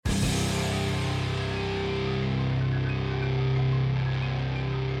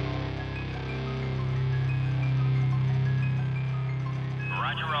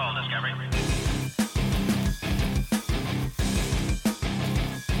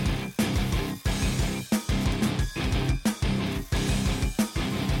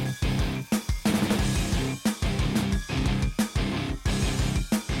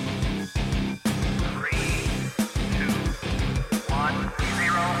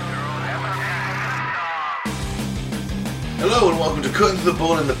Hello and welcome to Cutting to the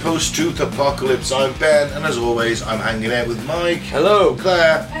Bull in the Post-Truth Apocalypse. I'm Ben, and as always, I'm hanging out with Mike. Hello.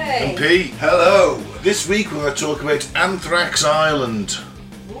 Claire. Hey. And Pete. Hello. This week we're going to talk about Anthrax Island.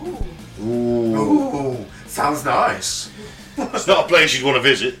 Ooh, sounds nice. It's not a place you'd want to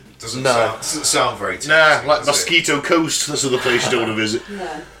visit. Doesn't sound very tasty, Nah, like does Mosquito Coast, that's the place you don't want to visit.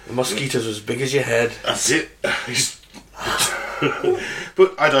 No. The mosquitoes as big as your head. That's it.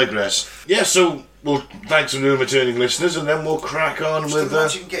 But I digress. Yeah, so we'll thanks for new and returning listeners, and then we'll crack on Just with...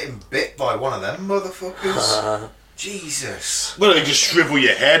 imagine getting bit by one of them motherfuckers. Jesus. well, you just shrivel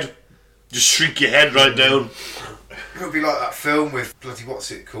your head. Just shrink your head right down. It would be like that film with bloody,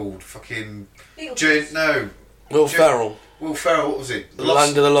 what's it called? Fucking... Beetlejuice. Will Ferrell. Will Ferrell, what was it?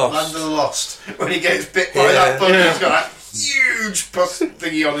 Land of the Lost. Land of the Lost. When he gets bit by that bug, he's got that huge pus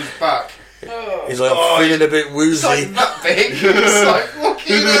thingy on his back. He's like, I'm feeling a bit It's woozy. like that big. It's like,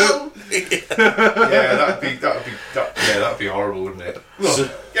 fucking hell. That'd be horrible, wouldn't it? Well,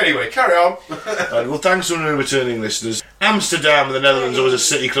 anyway, carry on. Right, well, thanks for new returning listeners. Amsterdam in the Netherlands, always a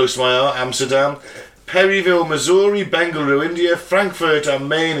city close to my heart. Amsterdam. Perryville, Missouri. Bengaluru, India. Frankfurt am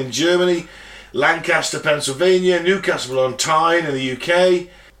Main in Germany. Lancaster, Pennsylvania. Newcastle on Tyne in the UK.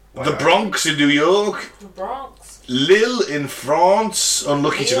 The Bronx in New York. The Bronx. Lille in France.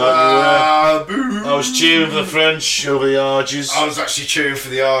 Unlucky tonight. Boo. I was cheering for the French over the Argies. I was actually cheering for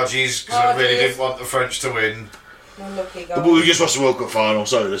the Argies because I really didn't want the French to win. Unlucky guy. But we just watched the World Cup final.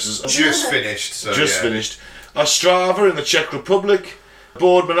 Sorry, this is Just finished. So finished. Ostrava in the Czech Republic.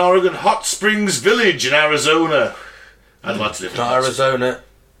 Boardman, Oregon. Hot Springs Village in Arizona. I'd like to live in Not Arizona.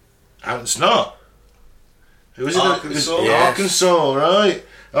 It's not. Who is it? Arkansas. Yes. Arkansas, right.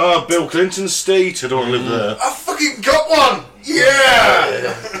 Oh, Bill Clinton's state. I don't want to live there. I fucking got one!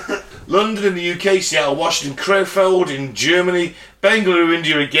 Yeah! London in the UK. Seattle, Washington. Krefeld in Germany. Bengaluru,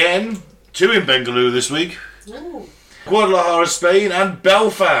 India again. 2 in Bengaluru this week. Ooh. Guadalajara, Spain. And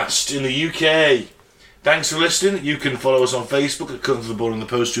Belfast in the UK. Thanks for listening. You can follow us on Facebook at Cutting to the Bull in the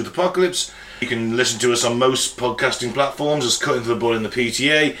Post-Truth Apocalypse. You can listen to us on most podcasting platforms as Cutting to the Bull in the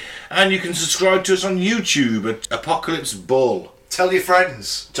PTA. And you can subscribe to us on YouTube at Apocalypse Bull. Tell your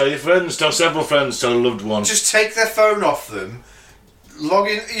friends. Tell your friends, tell several friends, tell a loved one. Just take their phone off them, log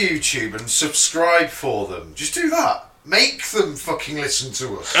into YouTube and subscribe for them. Just do that. Make them fucking listen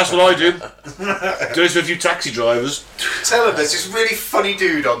to us. That's what I do. Do this for a few taxi drivers. Tell them there's this really funny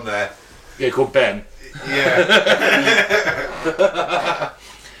dude on there. Yeah, called Ben. Yeah.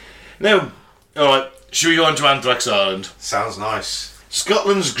 Now, alright, should we go on to Anthrax Island? Sounds nice.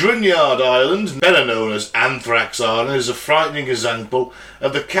 Scotland's Grunyard Island, better known as Anthrax Island, is a frightening example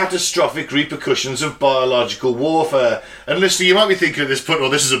of the catastrophic repercussions of biological warfare. And listener, you might be thinking at this point, well,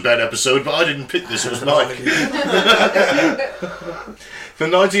 this is a bad episode, but I didn't pick this, it was Mike. From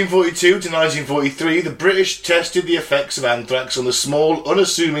 1942 to 1943, the British tested the effects of anthrax on the small,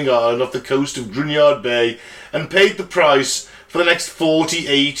 unassuming island off the coast of Grunyard Bay and paid the price for the next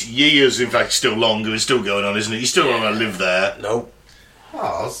 48 years. In fact, still longer, it's still going on, isn't it? You still want to live there. Nope. Oh,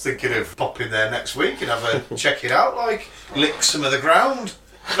 I was thinking of popping there next week and have a check it out, like lick some of the ground.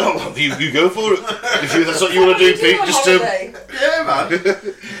 Oh, well, you go for it. If that's what you want to do, Pete, just Yeah, man.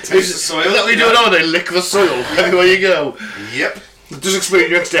 Taste the soil. Is that what you do on holiday? Lick the soil anywhere you go. Yep. Just explain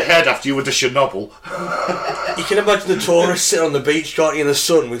your extra head after you went to Chernobyl. You can imagine the tourists sitting on the beach, can't you, in the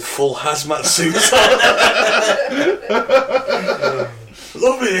sun with full hazmat suits on.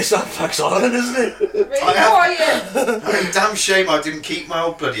 Lovely this Anthrax Island, isn't it? Really quiet. I'm damn shame I didn't keep my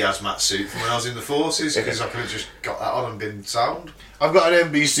old bloody hazmat suit from when I was in the forces because I could have just got that on and been sound. I've got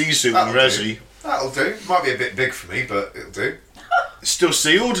an NBC suit in Resi. That'll do. Might be a bit big for me, but it'll do. It's still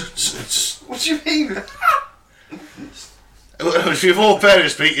sealed. It's What do you mean? if you're all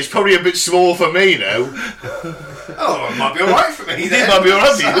parents, Pete, it's probably a bit small for me now. Oh, it might be alright for me then. It might be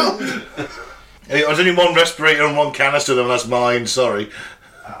alright for Sound. you. There's only one respirator and one canister, then that's mine, sorry.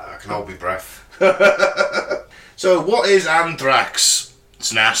 I can hold my breath. So, what is anthrax?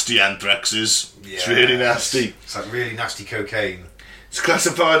 It's nasty, anthrax is. It's really nasty. It's like really nasty cocaine. It's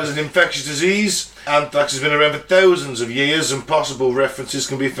classified as an infectious disease. Anthrax has been around for thousands of years, and possible references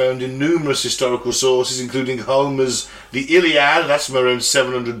can be found in numerous historical sources, including Homer's The Iliad, that's from around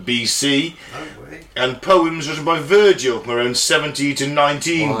 700 BC, No way. and poems written by Virgil from around 70 to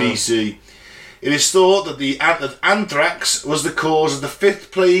 19 BC. It is thought that anthrax was the cause of the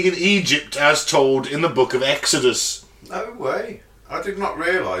 5th plague in Egypt, as told in the book of Exodus. No way. I did not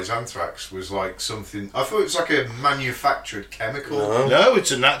realise anthrax was like something... I thought it was like a manufactured chemical. No,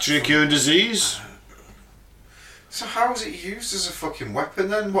 it's a naturally occurring disease. So how is it used as a fucking weapon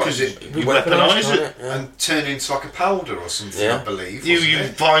then? What is it? You weaponise it. Yeah. And turn into like a powder or something, Yeah. I believe. You wasn't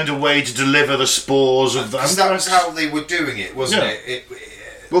it? find a way to deliver the spores of the Because that was anthrax. how they were doing it, wasn't Yeah. it?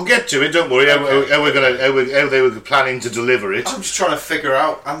 We'll get to it. Don't worry. Okay. How they were planning to deliver it. I'm just trying to figure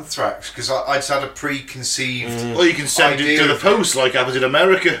out anthrax because I just had a preconceived. Or you can send it idea to the of post like happens in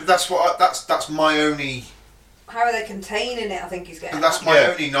America. That's that's my only. How are they containing it? I think he's getting. And that's at. my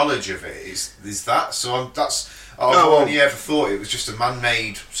Yeah. only knowledge of it is that. So I've Oh, only ever thought it was just a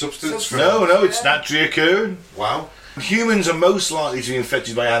man-made substance. From, No, it's naturally occurring. Wow. Humans are most likely to be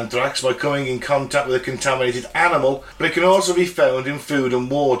infected by anthrax by coming in contact with a contaminated animal, but it can also be found in food and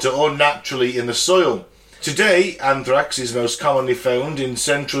water or naturally in the soil. Today, anthrax is most commonly found in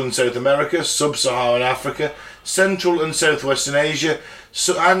Central and South America, Sub-Saharan Africa, Central and Southwestern Asia,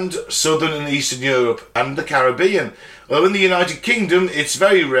 and Southern and Eastern Europe, and the Caribbean. Although in the United Kingdom, it's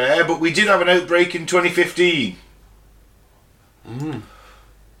very rare, but we did have an outbreak in 2015.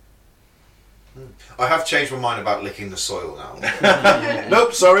 I have changed my mind about licking the soil now.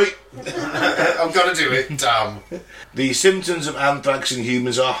 Nope, sorry. I'm gonna do it. Damn. The symptoms of anthrax in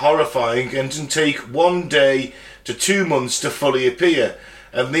humans are horrifying and can take 1 day to 2 months to fully appear.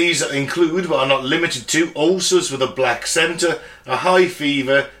 And these include, but are not limited to, ulcers with a black centre, a high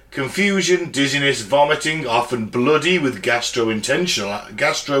fever, confusion, dizziness, vomiting, often bloody with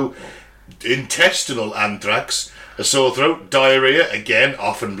gastrointestinal anthrax, a sore throat, diarrhea, again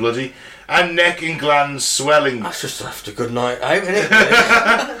often bloody, and neck and glands swelling. That's just after a good night out, isn't it?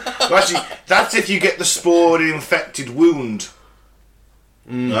 Well, actually, that's if you get the spore infected wound.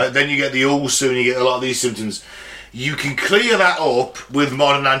 Right, then you get the ulcer and you get a lot of these symptoms. You can clear that up with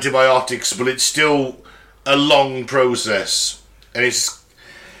modern antibiotics, but it's still a long process. And it's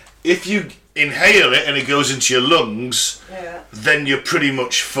if you inhale it and it goes into your lungs, Yeah. then you're pretty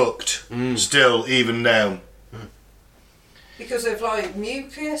much fucked. Still, even now. Because of like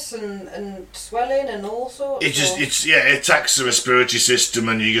mucus and swelling and all sorts. It attacks the respiratory system,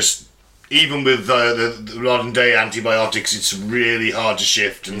 and you just even with the modern day antibiotics, it's really hard to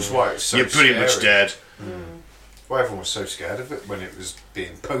shift, and That's why it's so you're pretty much scary. dead. Why everyone was so scared of it when it was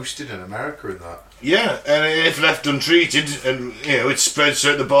being posted in America and that. Yeah, and if left untreated, and it spreads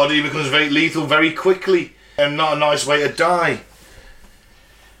throughout the body, it becomes very lethal very quickly, and not a nice way to die.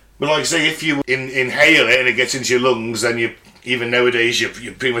 But like I say, if you inhale it and it gets into your lungs, then even nowadays you're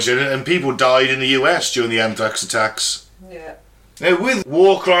pretty much in it. And people died in the US during the anthrax attacks. Yeah. Now, with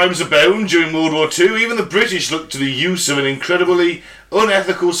war crimes abound during World War II, even the British looked to the use of an incredibly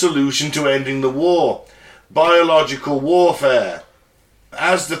unethical solution to ending the war: biological warfare.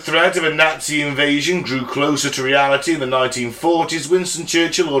 As the threat of a Nazi invasion grew closer to reality in the 1940s, Winston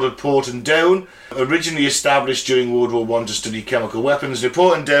Churchill ordered Porton-Down, originally established during World War I to study chemical weapons. Now,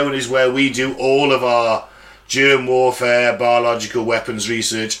 Porton-Down is where we do all of our germ warfare, biological weapons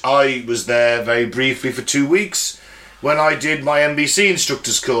research. I was there very briefly for 2 weeks when I did my NBC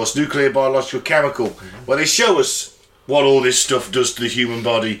instructor's course, Nuclear, Biological, Chemical, where they show us what all this stuff does to the human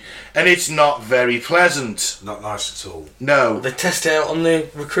body, and it's not very pleasant. Not nice at all. No. They test it out on the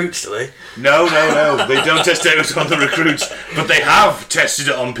recruits, do they? No. They don't test it out on the recruits, but they have tested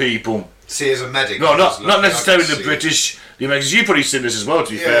it on people. See, as a medic. No, I was not looking, necessarily I could the see British. The Americans. You've probably seen this as well,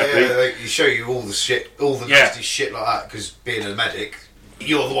 to be it. fair, Yeah, Pete. they show you all the shit, all the Yeah. nasty shit like that, because being a medic,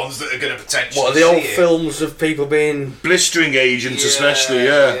 you're the ones that are going to potentially What are the see old it. films of people being Blistering agents, especially,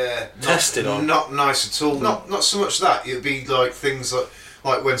 yeah. Tested on? Not nice at all. Not so much that. It'd be like things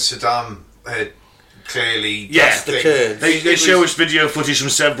like when Saddam had clearly. Yeah. That's the curd. They show us video footage from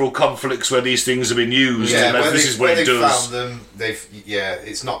several conflicts where these things have been used, Yeah, and this is what it does. Found them,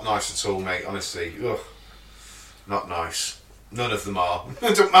 it's not nice at all, mate. Honestly, ugh, not nice. None of them are. It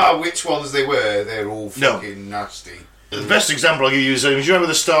doesn't matter which ones they were. They're all No. fucking nasty. The best example I'll give you is, do you remember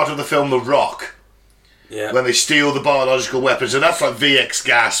the start of the film The Rock? Yeah. When they steal the biological weapons, and that's like VX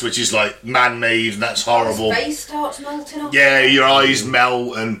gas, which is like man-made, and that's horrible. His face starts melting off. Yeah, your eyes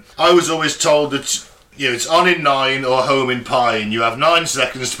melt, and I was always told that it's on in 9 or home in pine. You have 9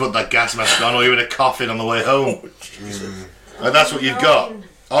 seconds to put that gas mask on, or you're in a coffin on the way home. And that's what you've got.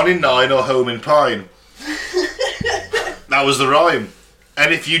 On in 9 or home in pine. That was the rhyme.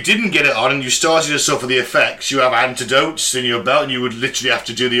 And if you didn't get it on and you started to suffer the effects, you have antidotes in your belt, and you would literally have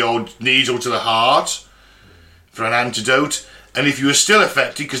to do the old needle to the heart for an antidote. And if you were still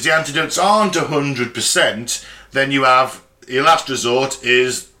affected, because the antidotes aren't 100%, then you have, your last resort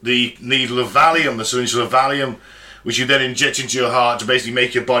is the needle of Valium, the syringe of Valium, which you then inject into your heart to basically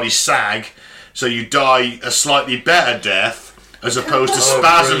make your body sag, so you die a slightly better death, as opposed to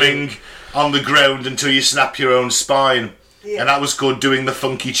spasming on the ground until you snap your own spine. Yeah. And that was called doing the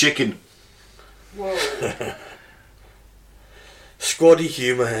funky chicken. Whoa. Squaddy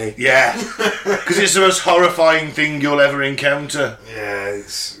humour, hey? Yeah. Because it's the most horrifying thing you'll ever encounter. Yeah,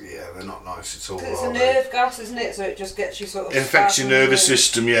 they're not nice at all. It's a are they? nerve gas, isn't it? So it just gets you sort of... Infects your nervous spasming.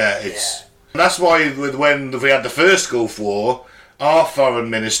 system, yeah. And that's why when we had the first Gulf War, our foreign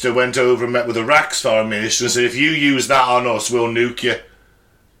minister went over and met with Iraq's foreign minister and said, if you use that on us, we'll nuke you.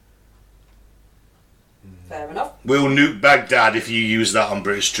 Fair enough. We'll nuke Baghdad if you use that on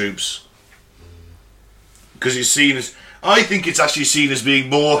British troops. Because it's seen as... I think it's actually seen as being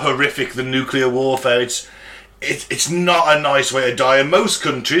more horrific than nuclear warfare. It's not a nice way to die. And most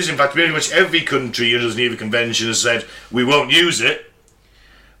countries, in fact pretty much every country under the Geneva Convention has said, we won't use it.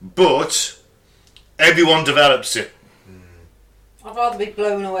 But everyone develops it. I'd rather be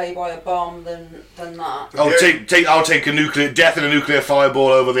blown away by a bomb than that. I'll take a nuclear death and a nuclear fireball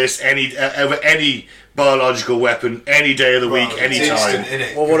over this over any biological weapon any day of the week, any It's time. instant,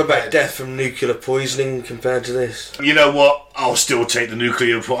 innit? Well, what about death from nuclear poisoning compared to this? You know what? I'll still take the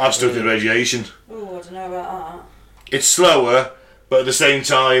nuclear. I'll still take the radiation. Oh, I don't know about It's slower, but at the same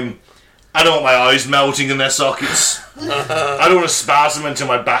time, I don't want my eyes melting in their sockets. I don't want to spasm until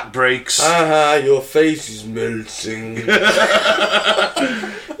my back breaks. Aha, your face is melting.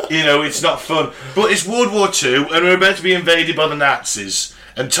 You know, it's not fun. But it's World War II, and we're about to be invaded by the Nazis,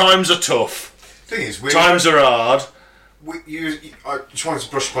 and times are tough. Thing is, Times are hard. I just wanted to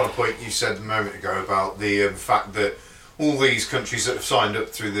brush upon a point you said a moment ago about the fact that all these countries that have signed up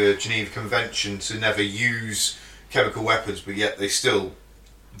through the Geneva Convention to never use chemical weapons, but yet they still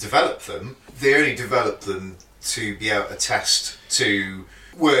develop them. They only develop them to be able to test, to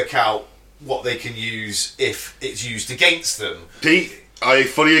work out what they can use if it's used against them. Pete, I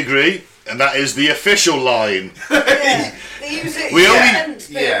fully agree, and that is the official line. that. They use it We for only- defence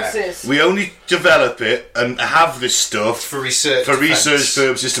purposes. We only develop it and have this stuff For research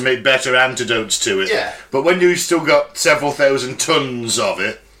purposes to make better antidotes to it. Yeah. But when you've still got several thousand tons of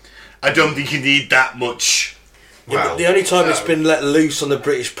it, I don't think you need that much. Yeah, but the only time it's been let loose on the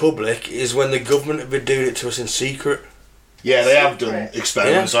British public is when the government have been doing it to us in secret. Yeah, they have done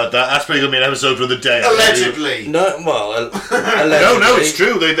experiments like that. That's probably going to be an episode for the day. Allegedly. No, well, No, it's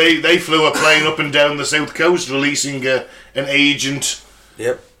true. They flew a plane up and down the south coast releasing an agent.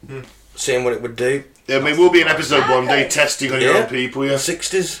 Yep. Seeing what it would do. I mean, we'll be an episode one day testing on your own people, In yeah. the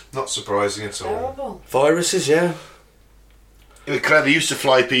 60s. Not surprising at all. Terrible. Viruses, yeah. They used to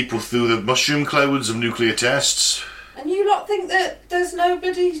fly people through the mushroom clouds of nuclear tests. And you lot think that there's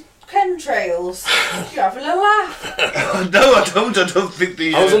nobody chemtrails? You're having a laugh. No, I don't. I don't think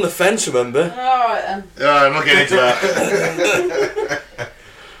the... I was on the fence, remember? Alright then. I'm not getting into that.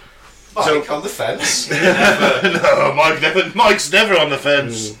 Mike on the fence. No, Mike's never on the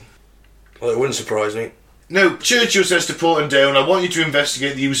fence. Well, it wouldn't surprise me. No, Churchill says to Portendale, I want you to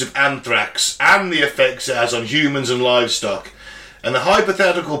investigate the use of anthrax and the effects it has on humans and livestock. And the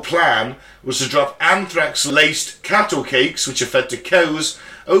hypothetical plan was to drop anthrax-laced cattle cakes, which are fed to cows,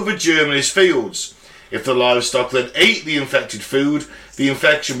 over Germany's fields. If the livestock then ate the infected food, the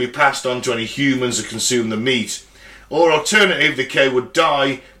infection would be passed on to any humans that consume the meat. Or alternatively, the cow would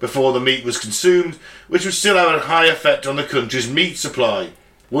die before the meat was consumed, which would still have a high effect on the country's meat supply.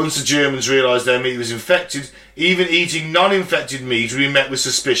 Once the Germans realised their meat was infected, even eating non-infected meat would be met with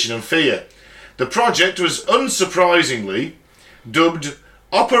suspicion and fear. The project was, unsurprisingly, dubbed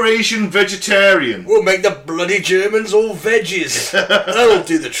Operation Vegetarian. We'll make the bloody Germans all veggies. That'll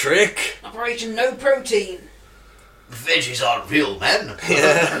do the trick. Operation No Protein. Veggies aren't real men.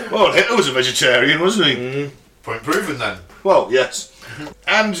 Well, Hitler was a vegetarian, wasn't he? Point proven then. Well, yes.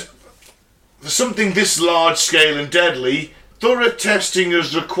 And for something this large-scale and deadly, thorough testing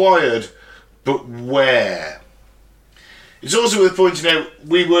is required, but where? It's also worth pointing out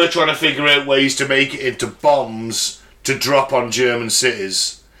we were trying to figure out ways to make it into bombs to drop on German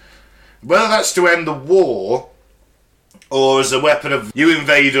cities. Whether that's to end the war, or as a weapon of you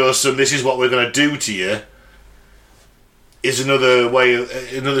invade us and this is what we're going to do to you, is another way,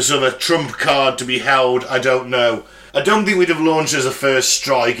 another sort of a trump card to be held. I don't know. I don't think we'd have launched as a first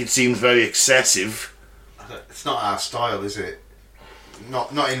strike. It seems very excessive. It's not our style, is it?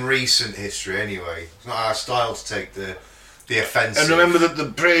 Not in recent history, anyway. It's not our style to take the offensive. And remember that the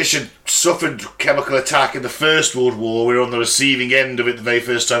British had suffered chemical attack in the First World War. We were on the receiving end of it the very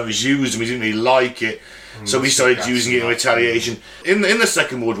first time it was used, and we didn't really like it. So we started using it in retaliation. In the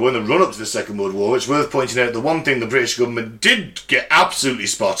Second World War, in the run-up to the Second World War, it's worth pointing out the one thing the British government did get absolutely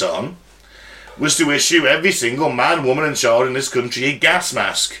spot on was to issue every single man, woman and child in this country a gas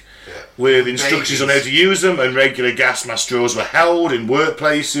mask. With instructions on how to use them, and regular gas mask drills were held in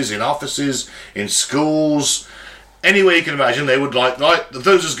workplaces, in offices, in schools. Any way you can imagine, they would like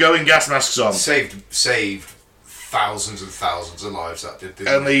those just going gas masks on. Saved thousands and thousands of lives that did,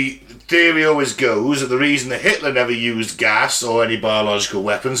 didn't And it? the theory always goes that the reason that Hitler never used gas or any biological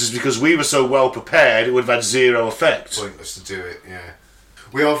weapons is because we were so well prepared it would have had zero effect. Pointless to do it, yeah.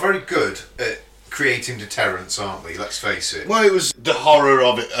 We are very good at creating deterrence, aren't we? Let's face it. Well, it was the horror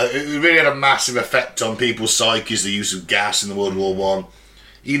of it. It really had a massive effect on people's psyches, the use of gas in the World War One.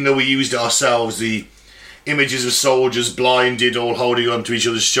 Even though we used it ourselves, the images of soldiers blinded, all holding onto each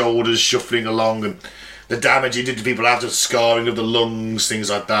other's shoulders, shuffling along, and the damage it did to people after, scarring of the lungs, things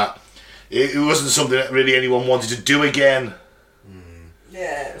like that. It wasn't something that really anyone wanted to do again.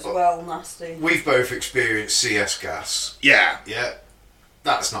 Yeah, it was well nasty. We've both experienced CS gas. Yeah, Yeah.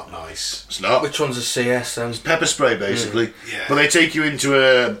 That's not nice. it's not. Which one's a CS then? Pepper spray, basically. Yeah. But they take you into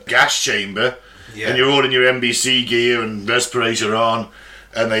a gas chamber, Yeah. and you're all in your NBC gear and respirator on,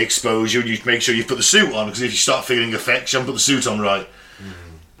 and they expose you, and you make sure you put the suit on, because if you start feeling effects, you haven't put the suit on right.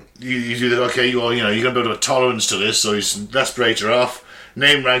 You do that, okay, you're going to build up a tolerance to this, so it's respirator off,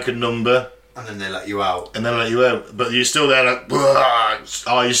 name, rank and number, And then they let you out. and then let you out. But you're still there like,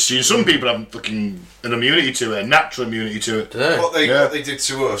 eyes seen. Some people have fucking an immunity to it, a natural immunity to it. What they Yeah. what they did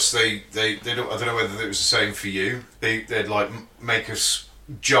to us, they don't, I don't know whether it was the same for you. They'd like make us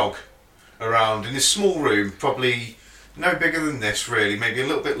jog around in this small room, probably no bigger than this, really, maybe a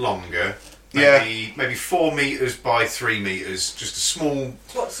little bit longer. Maybe 4 metres by 3 metres, just a small,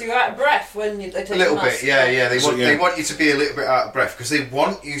 What, so you're out of breath when they take a little the bit. mask Yeah. off? They want you to be a little bit out of breath because they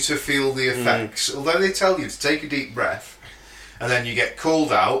want you to feel the effects. Although they tell you to take a deep breath, and then you get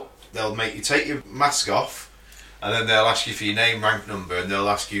called out, they'll make you take your mask off, and then they'll ask you for your name, rank, number, and they'll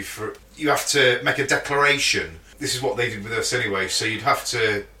ask you for. You have to make a declaration. This is what they did with us anyway. So you'd have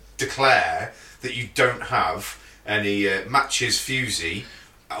to declare that you don't have any matches, fusee,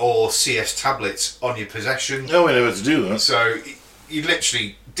 or CS tablets on your possession. No one ever to do that. So you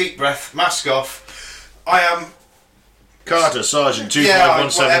literally deep breath, mask off. I am Carter, Sergeant whatever.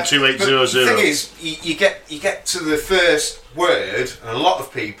 25172800. But the thing is, you get to the first word, and a lot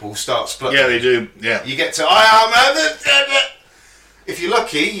of people start spluttering. Yeah, they do. Yeah. You get to I am. If you're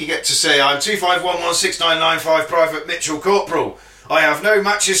lucky, you get to say I'm 25116995 Private Mitchell Corporal. I have no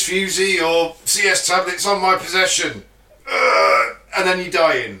matches, fusee, or CS tablets on my possession. And then you're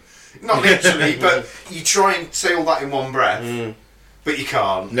dying. Not literally, but you try and say all that in one breath, but you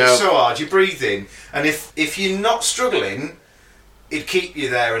can't. No. It's so hard. You breathe in, and if you're not struggling, it'd keep you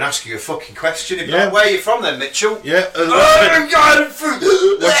there and ask you a fucking question. It'd be Yeah. like, where are you from then, Mitchell? Yeah. What's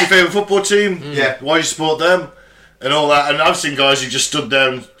What's your favourite football team? Yeah. Why do you support them? And all that. And I've seen guys who just stood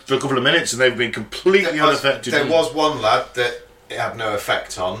down for a couple of minutes and they've been completely unaffected. There was one lad that it had no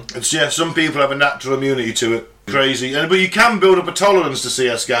effect on. It's, yeah, some people have a natural immunity to it. Crazy. But you can build up a tolerance to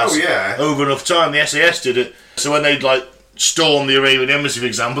CS gas. Oh, yeah. Over enough time. The SAS did it. So when they'd storm the Arabian Embassy, for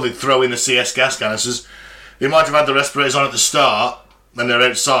example, they'd throw in the CS gas canisters. They might have had the respirators on at the start when they're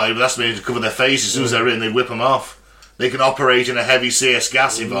outside, but that's made to cover their face. As soon as they're in, they whip them off. They can operate in a heavy CS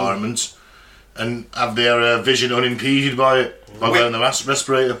gas environment and have their vision unimpeded by it, by wearing the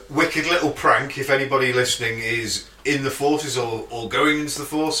respirator. Wicked little prank, if anybody listening is in the forces or going into the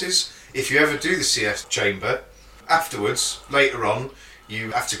forces. If you ever do the CS chamber, afterwards, later on,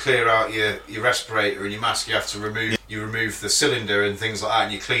 you have to clear out your respirator and your mask. You have to remove the cylinder and things like that,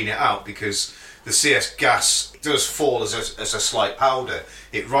 and you clean it out because the CS gas does fall as a slight powder.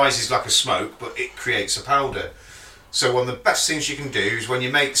 It rises like a smoke, but it creates a powder. So one of the best things you can do is when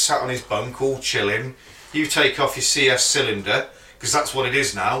your mate's sat on his bunk all chilling, you take off your CS cylinder, because that's what it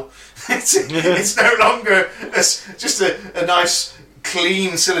is now. It's no longer just a nice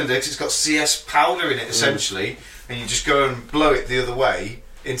clean cylinder, because it's got CS powder in it essentially, and you just go and blow it the other way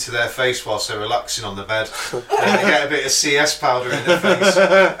into their face whilst they're relaxing on the bed, and they get a bit of CS powder in their face,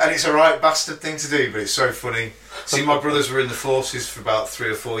 and it's a right bastard thing to do, but it's so funny. See, my brothers were in the forces for about 3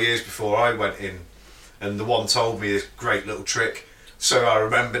 or 4 years before I went in, and the one told me this great little trick, so I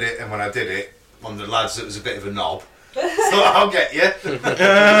remembered it, and when I did it, one of the lads that was a bit of a knob thought, I'll get you.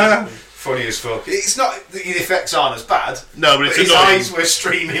 Funny as fuck. It's not, the effects aren't as bad. No, but it's his annoying. eyes were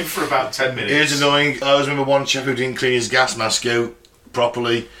streaming for about 10 minutes. It is annoying. I always remember one chap who didn't clean his gas mask out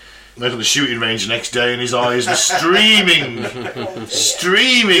properly. Went to the shooting range the next day and his eyes were streaming.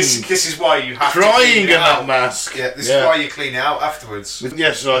 Streaming. This is why you have to crying clean in it that out. mask. Yeah, this is why you clean it out afterwards.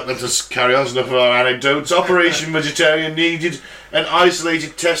 Yes, right, let's just carry on. Enough of our anecdotes. Operation Vegetarian needed an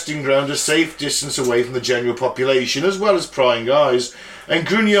isolated testing ground a safe distance away from the general population, as well as prying eyes. And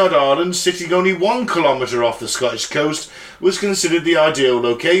Grunyard Island, sitting only 1 kilometre off the Scottish coast, was considered the ideal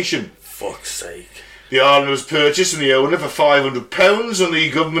location. Fuck's sake. The island was purchased from the owner for £500, and the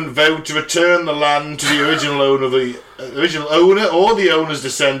government vowed to return the land to the original owner or the owner's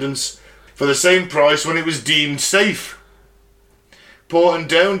descendants for the same price when it was deemed safe.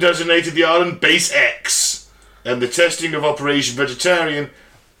 Portendown designated the island Base X, and the testing of Operation Vegetarian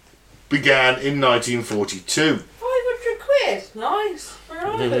began in 1942. 500 quid, nice. For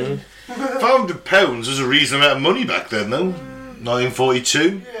an island. £500 was a reasonable amount of money back then, though.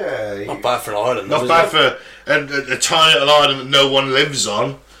 1942. Yeah. Not bad for an island. Not though, bad is it? for a tiny little island that no one lives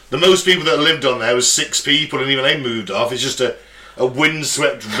on. The most people that lived on there was 6 people, and even they moved off. It's just a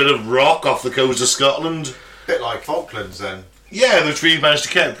windswept bit of rock off the coast of Scotland. Bit like Falklands then. Yeah, which we managed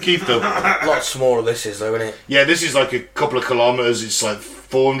to keep them. A lot smaller this is though, isn't it? Yeah, this is like a couple of kilometres. It's like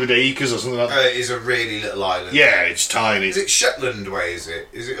 400 acres or something like that. It is a really little island. Yeah, it's tiny. Is it Shetland way, is it?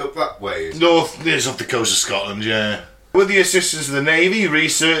 Is it up that way? North, it's off the coast of Scotland, yeah. With the assistance of the Navy,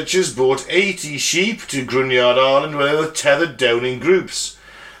 researchers brought 80 sheep to Grunyard Island where they were tethered down in groups.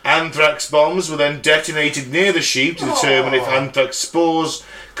 Anthrax bombs were then detonated near the sheep to determine if anthrax spores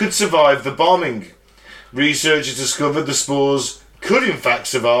could survive the bombing. Researchers discovered the spores could in fact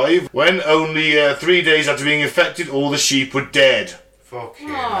survive when only 3 days after being infected all the sheep were dead. Fucking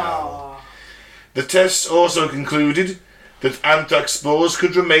hell. Aww. The tests also concluded that anthrax spores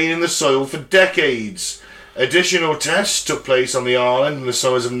could remain in the soil for decades. Additional tests took place on the island in the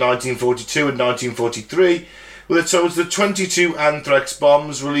summers of 1942 and 1943, with a total of 22 anthrax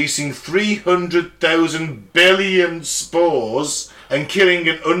bombs releasing 300,000 billion spores and killing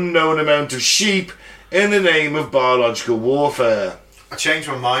an unknown amount of sheep in the name of biological warfare. I changed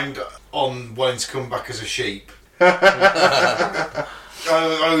my mind on wanting to come back as a sheep. I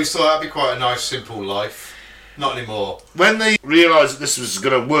always thought that'd be quite a nice, simple life. Not anymore. When they realised that this was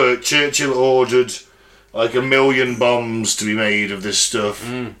going to work, Churchill ordered like 1 million bombs to be made of this stuff.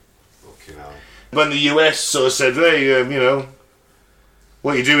 Fucking hell. When the US sort of said, hey,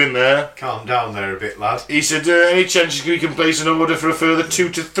 what are you doing there? Calm down there a bit, lad. He said, any chance we can place an order for a further 2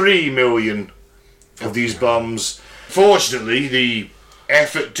 to 3 million of these bombs? Fortunately, the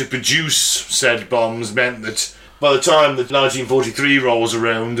effort to produce said bombs meant that by the time that 1943 rolls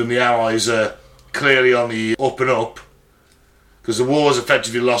around and the Allies are clearly on the up and up, because the war was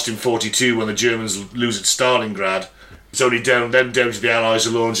effectively lost in 42 when the Germans lose at Stalingrad, it's only down to the Allies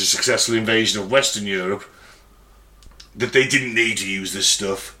to launch a successful invasion of Western Europe, that they didn't need to use this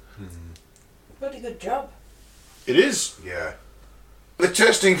stuff. Bloody good job. It is. Yeah. The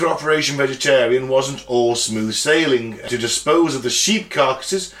testing for Operation Vegetarian wasn't all smooth sailing. To dispose of the sheep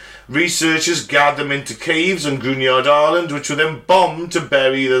carcasses, researchers gathered them into caves on Grunyard Island, which were then bombed to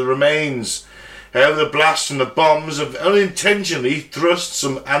bury the remains. However, the blasts from the bombs have unintentionally thrust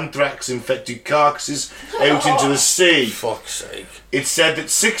some anthrax-infected carcasses out into the sea. Fuck's sake. It's said that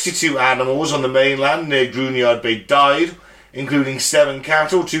 62 animals on the mainland near Grunyard Bay died, including 7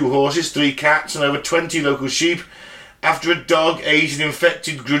 cattle, 2 horses, 3 cats and over 20 local sheep, after a dog ate an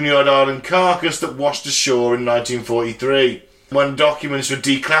infected Grunyard Island carcass that washed ashore in 1943. When documents were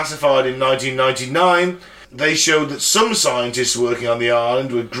declassified in 1999, they showed that some scientists working on the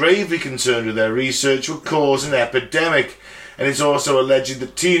island were gravely concerned with their research would cause an epidemic, and it's also alleged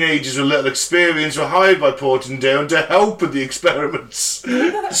that teenagers with little experience were hired by Portendown to help with the experiments.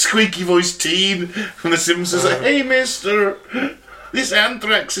 Squeaky voiced teen from The Simpsons like, hey mister, this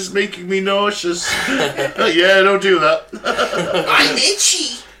anthrax is making me nauseous. Yeah, don't do that. I'm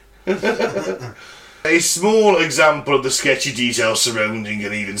itchy! A small example of the sketchy details surrounding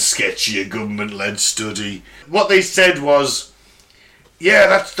an even sketchier government-led study. What they said was, yeah,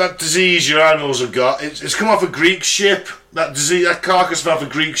 that disease your animals have got, it's come off a Greek ship. That carcass fell off a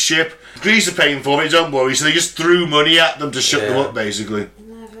Greek ship. Greece are paying for it, don't worry. So they just threw money at them to shut them up, basically.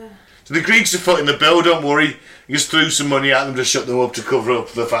 Never. So the Greeks are footing the bill, don't worry. You just threw some money at them to shut them up to cover up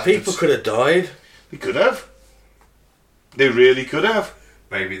the fact People that... could have died. They could have. They really could have.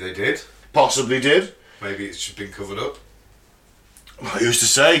 Maybe they did. Possibly did. Maybe it's just been covered up. Who's to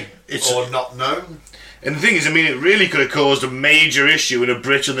say? Or not known. And the thing is, I mean, it really could have caused a major issue in a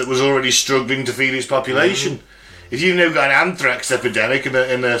Britain that was already struggling to feed its population. If you've now got an anthrax epidemic in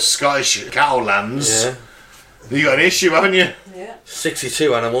the Scottish cattle lands, then you've got an issue, haven't you? Yeah.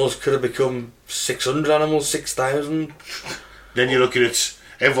 62 animals could have become 600 animals, 6,000. Then you're looking at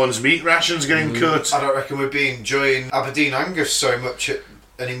everyone's meat rations getting cut. I don't reckon we'd be enjoying Aberdeen Angus so much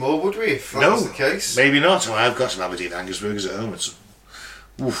anymore, would we, if that was the case? Maybe not. Well, I've got some Aberdeen Angus burgers at home.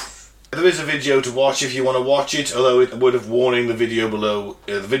 Oof. There is a video to watch if you want to watch it, although it would have warning the video below.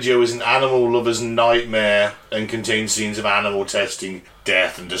 The video is an animal lover's nightmare and contains scenes of animal testing,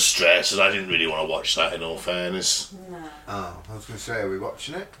 death and distress, and I didn't really want to watch that in all fairness. No. Oh, I was going to say, are we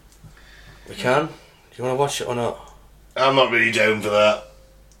watching it? We can. Do you want to watch it or not? I'm not really down for that.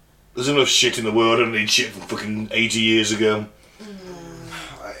 There's enough shit in the world. I don't need shit from fucking 80 years ago.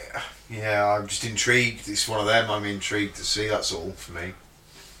 Yeah, I'm just intrigued. It's one of them I'm intrigued to see, that's all for me.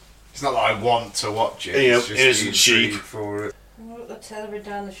 It's not that I want to watch it, Yeah, it's just innocent the sheep. intrigue for it. Oh, look, they're tethering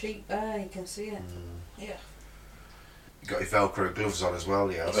down the sheep there, you can see it. Yeah. You got your Velcro gloves on as well,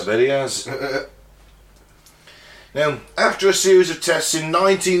 I yes. bet he has. Now, after a series of tests in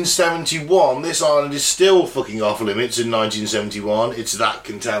 1971, this island is still fucking off limits in 1971. It's that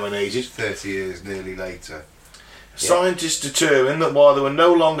contaminated. 30 years nearly later. Scientists determined that while there were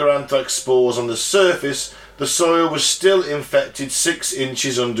no longer anthrax spores on the surface, the soil was still infected 6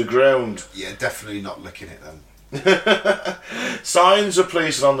 inches underground. Yeah, definitely not licking it then. Signs were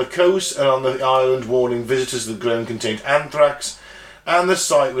placed on the coast and on the island warning visitors that the ground contained anthrax, and the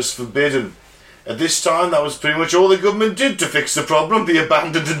site was forbidden. At this time, that was pretty much all the government did to fix the problem, the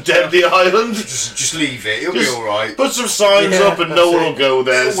abandoned and deadly island. Just leave it, it'll Just be alright. Put some signs up and no one will go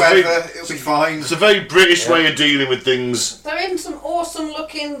there. It'll weather, it'll be fine. It's a very British way of dealing with things. They're in some awesome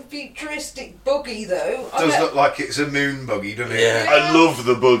looking futuristic buggy though. It does look like it's a moon buggy, doesn't it? Yeah. I love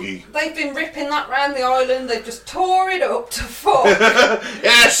the buggy. They've been ripping that round the island, they've just tore it up to fuck.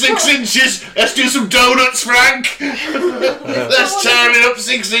 Yeah, 6 inches. Let's do some donuts, Frank. Let's tear it up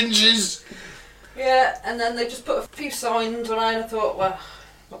 6 inches. Yeah, and then they just put a few signs around. I thought, well,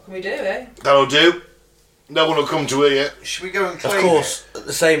 what can we do, eh? That'll do. No one will come to hear you. Should we go and Of claim course, at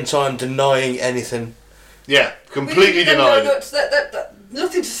the same time denying anything. Yeah, completely We didn't denied know it. that,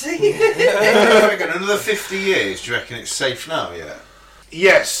 nothing to see. it? Another 50 years, do you reckon it's safe now, yeah?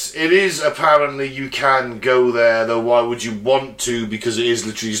 Yes, it is apparently you can go there, though why would you want to? Because it is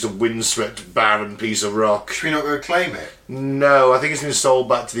literally just a windswept, barren piece of rock. Should we not go claim it? No, I think it's been sold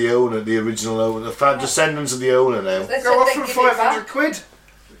back to the owner, the original owner, the descendants of the owner now. They said Go off they'd for give it 500 back. quid?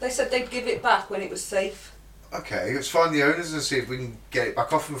 They said they'd give it back when it was safe. Okay, let's find the owners and see if we can get it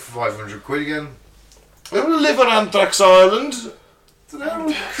back off them for 500 quid again. They will live on Anthrax Island.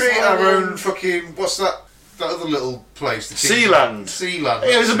 Dunno, create our own fucking... What's that other little place? The Sealand. Sealand.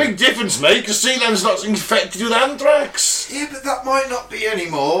 Yeah, there's a big difference, mate, because Sealand's not infected with anthrax. Yeah, but that might not be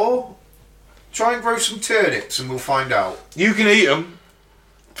anymore. Try and grow some turnips and we'll find out. You can eat them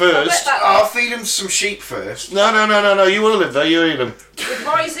first. I'll feed them some sheep first. No, you want to live there, you eat them. With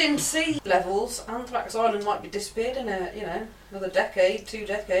rising sea levels, Anthrax Island might be disappeared in another decade, 2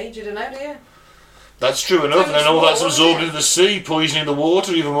 decades. You don't know, do you? That's true enough, and then all that's absorbed into the sea, poisoning the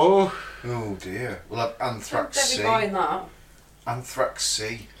water even more. Oh dear. We'll have Anthrax Don't be C. buying that. Anthrax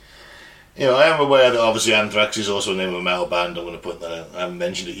C. You know, I am aware that obviously Anthrax is also the name of a metal band. I'm going to put that out. I haven't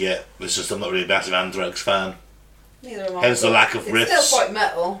mentioned it yet. It's just I'm not really a massive Anthrax fan. Neither am I. Hence the lack of riffs. It's still quite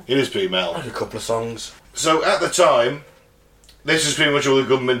metal. It is pretty metal. Like a couple of songs. So at the time, this is pretty much all the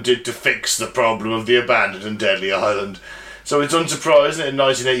government did to fix the problem of the abandoned and deadly island. So it's unsurprising that in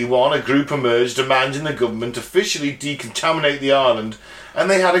 1981 a group emerged demanding the government officially decontaminate the island, and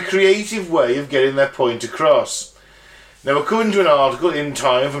they had a creative way of getting their point across. Now, according to an article in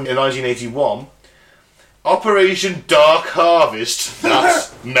Time from 1981, Operation Dark Harvest,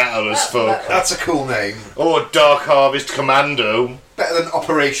 that's metal as fuck, That's a cool name. or Dark Harvest Commando, Better than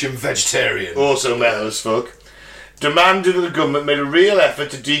Operation Vegetarian. also metal as fuck, demanded that the government made a real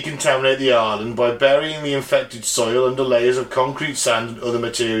effort to decontaminate the island by burying the infected soil under layers of concrete, sand and other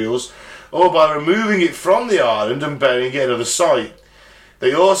materials, or by removing it from the island and burying it at another site.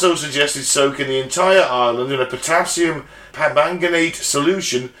 They also suggested soaking the entire island in a potassium permanganate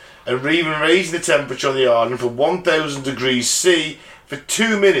solution and even raising the temperature on the island from 1000 degrees C for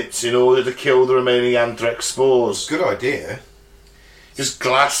 2 minutes in order to kill the remaining anthrax spores. Good idea. Just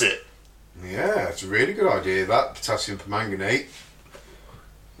glass it. Yeah, it's a really good idea, that. Potassium permanganate.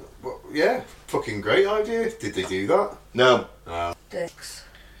 Well, yeah, fucking great idea. Did they do that? No. Dicks.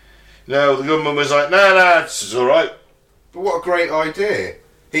 No, the government was like, nah, it's alright. But what a great idea.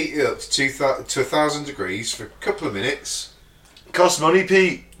 Heat it up to 1,000 degrees for a couple of minutes. Costs money,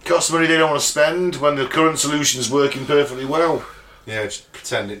 Pete. Costs money they don't want to spend when the current solution's working perfectly well. Yeah, just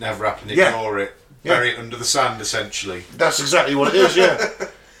pretend it never happened, Yeah. ignore it. Yeah. Bury it under the sand, essentially. That's exactly what it is, yeah.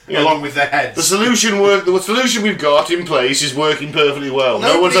 Yeah, Along with their heads. the solution we've got in place is working perfectly well.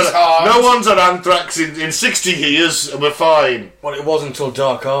 Nobody's hard. No one's had anthrax in 60 years and we're fine. Well, it was until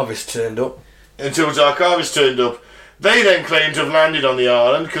Dark Harvest turned up. Until Dark Harvest turned up. They then claimed to have landed on the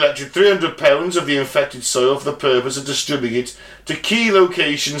island, collected 300 pounds of the infected soil for the purpose of distributing it to key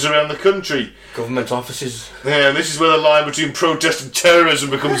locations around the country. Government offices. Yeah, and this is where the line between protest and terrorism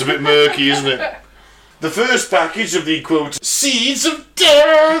becomes a bit murky, isn't it? The first package of the, quote, seeds of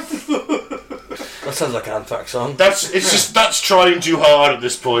death. That sounds like an Anthrax song. That's trying too hard at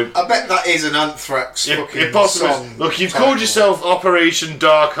this point. I bet that is an Anthrax fucking It possibly is. song. Look, you've title. called yourself Operation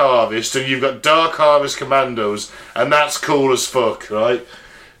Dark Harvest, and you've got Dark Harvest Commandos, and that's cool as fuck, right?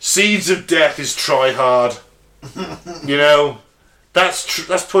 Seeds of Death is try hard. You know,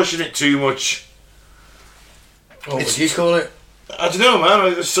 that's pushing it too much. What would you call it? I don't know,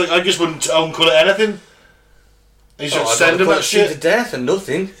 man. It's like, I just wouldn't call it anything. You should I'd send rather them put that Seeds shit. of Death and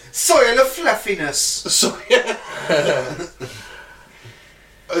nothing. Soil of fluffiness. So, yeah.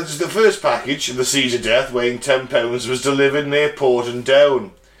 The first package of the Seeds of Death, weighing 10 pounds, was delivered near Porton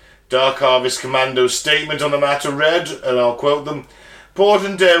Down. Dark Harvest Commando's statement on the matter read, and I'll quote them,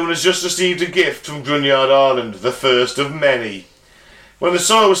 Porton Down has just received a gift from Grunyard Ireland, the first of many. When the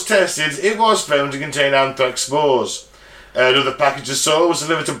soil was tested, it was found to contain anthrax spores. Another package of soil was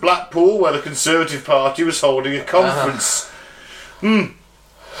delivered to Blackpool, where the Conservative Party was holding a conference. I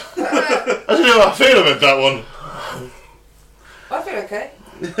don't know how I feel about that one. I feel okay.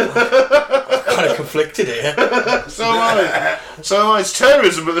 Kind of conflicted here. So am I. It's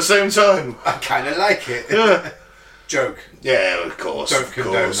terrorism at the same time. I kind of like it. Yeah. Joke. Yeah, of course. Don't of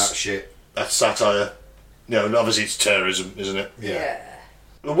condone course. that shit. That's satire. No, obviously it's terrorism, isn't it? Yeah.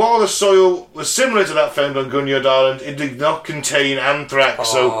 While the soil was similar to that found on Gunyard Island, it did not contain anthrax,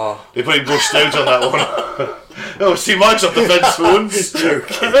 so they probably bushed out on that one. Oh, see, Mike's off the fence for once.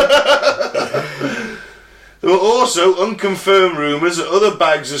 There were also unconfirmed rumours that other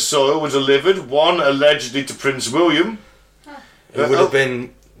bags of soil were delivered, one allegedly to Prince William. It would have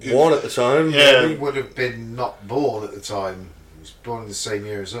been one at the time. Yeah. He would have been not born at the time. He was born in the same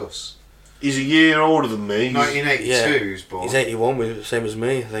year as us. He's a year older than me. 1982 Yeah. he was born. He's 81, same as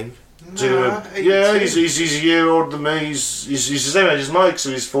me, I think. Nah, Yeah, 82. he's a year older than me. He's the same age as Mike, so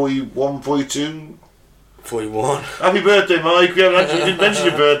he's 41, 42. 41. Happy birthday, Mike. We haven't actually didn't mention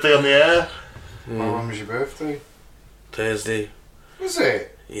your birthday on the air. When was your birthday? Thursday. Was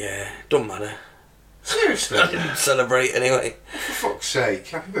it? Yeah, don't matter. Seriously? Celebrate anyway. For fuck's sake,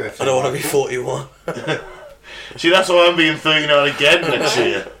 happy birthday. I don't want to be Michael. 41. See, that's why I'm being 39 again next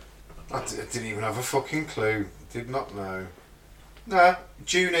year. I didn't even have a fucking clue. Did not know. Nah,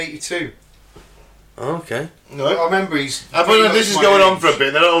 June 82. Okay. No. I remember he's... I pretty bet this much is my going on age. for a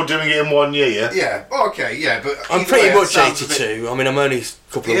bit. They're not all doing it in 1 year, yeah? Yeah, okay, yeah, but... I'm either pretty way, much that sounds a bit- 82. I mean, I'm only a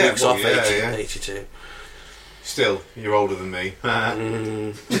couple of Yeah, weeks well, off yeah, 80, yeah. 82. Still, you're older than me.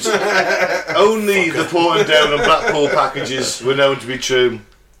 Only the Porton Down and Blackpool packages were known to be true.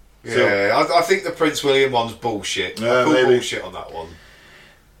 Yeah, I think the Prince William one's bullshit. Yeah, I call maybe. bullshit on that one.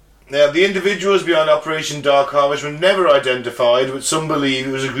 Now, the individuals behind Operation Dark Harvest were never identified, but some believe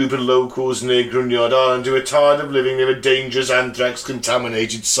it was a group of locals near Grunyard Island who were tired of living near a dangerous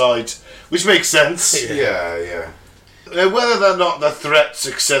anthrax-contaminated site, which makes sense. Yeah. Now, whether or not the threat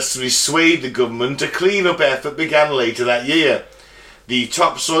successfully swayed the government, a clean-up effort began later that year. The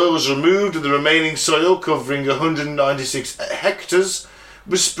topsoil was removed and the remaining soil, covering 196 hectares,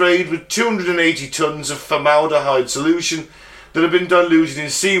 was sprayed with 280 tonnes of formaldehyde solution that had been diluted in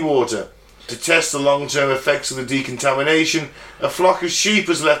seawater. To test the long-term effects of the decontamination, a flock of sheep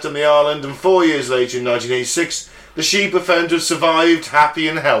was left on the island, and 4 years later, in 1986, the sheep are found to have survived happy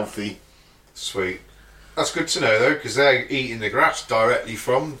and healthy. Sweet. That's good to know, though, because they're eating the grass directly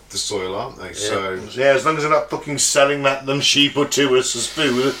from the soil, aren't they? So Yeah, as long as they're not fucking selling them sheep or to us as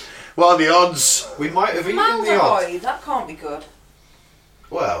food, what are the odds? we might have eaten the odd. Formaldehyde, that can't be good.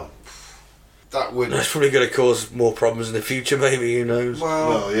 Well, that would... That's probably going to cause more problems in the future, maybe, who knows. Well,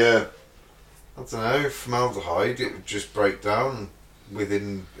 Well, yeah. I don't know, formaldehyde, it would just break down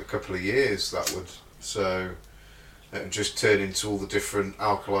within a couple of years, that would. So, it would just turn into all the different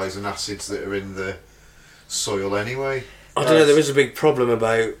alkalis and acids that are in the soil anyway. I don't know, there is a big problem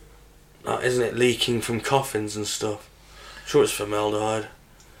about that, isn't it? Leaking from coffins and stuff. I'm sure it's formaldehyde.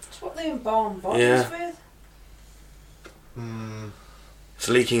 That's what they embalm bodies Yeah. with. It's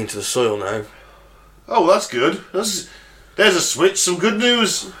leaking into the soil now. Oh, that's good. There's a switch, some good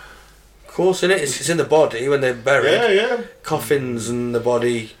news. Of course, innit? It's in the body when they're buried. Yeah. Coffins and the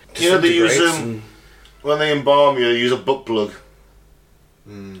body You know, they use disintegrates them when they embalm you. They use a butt plug.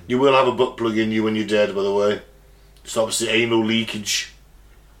 You will have a butt plug in you when you're dead, by the way. It's obviously anal leakage.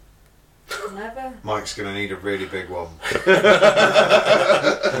 Never. Mike's going to need a really big one.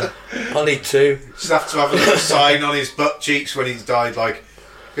 I'll need two. Just have to have a little sign on his butt cheeks when he's died, like,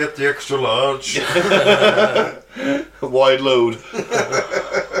 get the extra large. Wide load.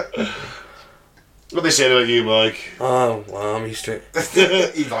 What they say about you, Mike? Oh, well, I'm used to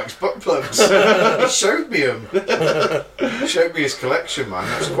it. He likes butt plugs. He showed me them. He showed me his collection, man.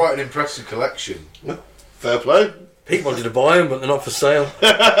 It was quite an impressive collection. Fair play. Pete wanted to buy them, but they're not for sale. He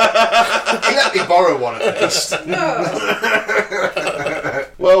let me borrow one at least.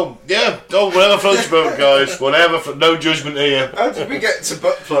 Well, yeah. Oh, whatever floats your boat, guys. Whatever. No judgment here. How did we get to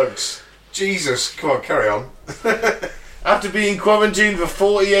butt plugs? Jesus, come on, carry on. After being quarantined for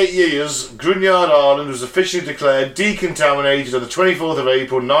 48 years, Grunyard Island was officially declared decontaminated on the 24th of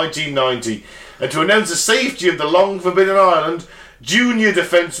April 1990. And to announce the safety of the long-forbidden island, Junior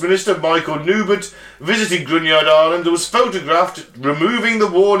Defence Minister Michael Newbert visited Grunyard Island and was photographed removing the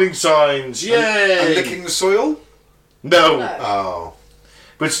warning signs. Yay! And licking the soil? No. Oh.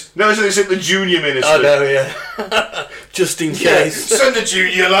 But no, so they sent the Junior Minister. I know, yeah. Just in case. Send a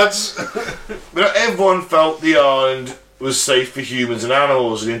junior, lads. But everyone felt the island was safe for humans and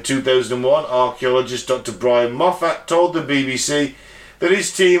animals, and in 2001, archaeologist Dr. Brian Moffat told the BBC that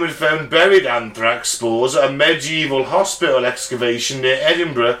his team had found buried anthrax spores at a medieval hospital excavation near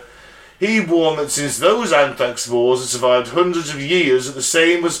Edinburgh. He warned that since those anthrax spores had survived hundreds of years, that the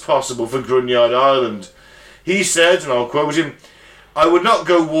same was possible for Grunyard Island. He said, and I'll quote him, "I would not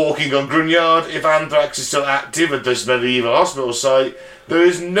go walking on Grunyard if anthrax is still active at this medieval hospital site. There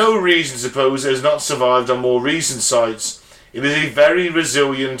is no reason to suppose it has not survived on more recent sites. It is a very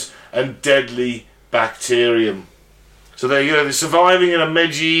resilient and deadly bacterium." So there you go, they're surviving in a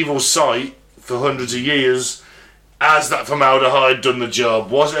medieval site for hundreds of years. Has that formaldehyde done the job?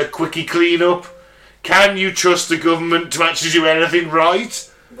 Was it a quickie clean-up? Can you trust the government to actually do anything right?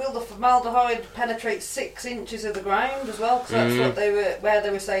 Will the formaldehyde penetrate 6 inches of the ground as well? Because that's where they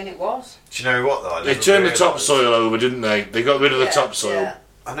were saying it was. Do you know what, though? They turned the topsoil over, didn't they? They got rid of the topsoil. Yeah.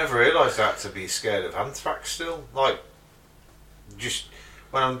 I never realised that to be scared of anthrax still. Like, just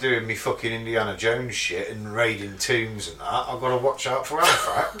when I'm doing me fucking Indiana Jones shit and raiding tombs and that, I've got to watch out for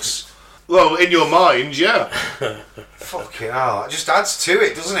anthrax. Well, in your mind, yeah. Fucking hell, it just adds to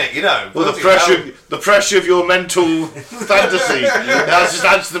it, doesn't it? You know. Well, the pressure of your mental fantasy. That just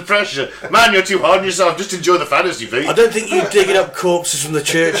adds to the pressure. Man, you're too hard on yourself. Just enjoy the fantasy, Pete. I don't think you're digging up corpses from the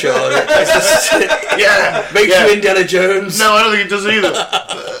churchyard. Yeah, makes you Indiana Jones. No, I don't think it does either.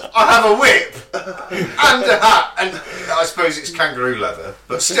 I have a whip and a hat, and I suppose it's kangaroo leather,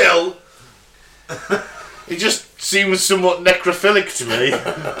 but still. It just seems somewhat necrophilic to me,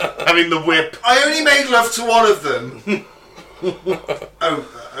 having the whip. I only made love to one of them.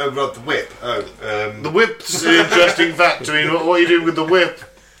 Rod, the whip. The whip's an interesting fact. I mean, what are you doing with the whip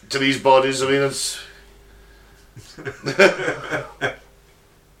to these bodies? I mean, it's...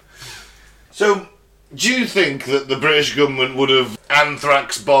 So, do you think that the British government would have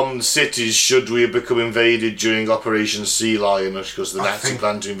anthrax-bombed cities should we have become invaded during Operation Sea Lion, because the Nazi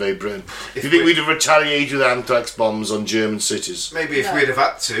planned to invade Britain? Do you think we'd have retaliated with anthrax bombs on German cities? Maybe if we'd have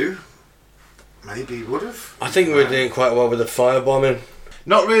had to. Maybe we would have. I think we were doing quite well with the firebombing.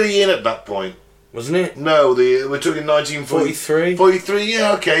 Not really in at that point. Wasn't it? No, we're talking 1943. 43,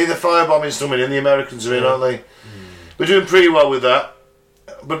 yeah, okay, the firebombing's coming in, the Americans are in, aren't they? We're doing pretty well with that.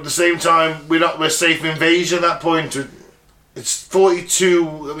 But at the same time, we're safe from invasion at that point. It's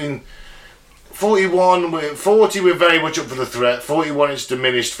 42, I mean, 41, 40 we're very much up for the threat, 41 it's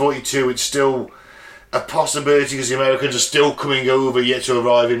diminished, 42 it's still a possibility because the Americans are still coming over yet to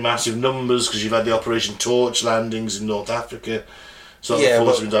arrive in massive numbers because you've had the Operation Torch landings in North Africa. So yeah, the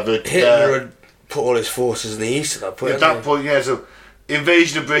forces have been diverted Hitler there. had put all his forces in the east at that point. At that point, yeah, so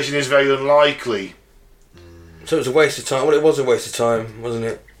invasion of Britain is very unlikely. So it was a waste of time. Well, it was a waste of time, wasn't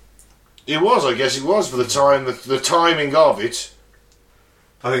it? It was, I guess it was, for the time, the timing of it.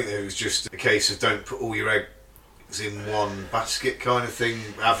 I think it was just a case of don't put all your eggs in one basket kind of thing.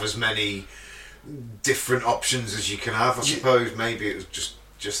 Have as many different options as you can have, I suppose. Maybe it was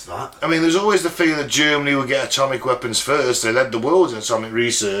just that. I mean, there's always the fear that Germany would get atomic weapons first. They led the world in atomic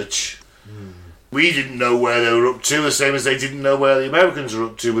research. We didn't know where they were up to, the same as they didn't know where the Americans were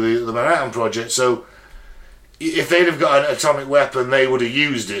up to with the Manhattan Project. So if they'd have got an atomic weapon, they would have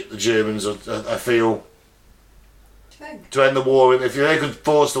used it, the Germans, I feel, to end the war. If they could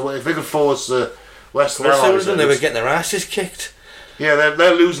force the Western Allies... They were getting their asses kicked. Yeah,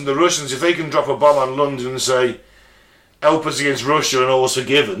 they're losing the Russians. If they can drop a bomb on London and say, help us against Russia and all's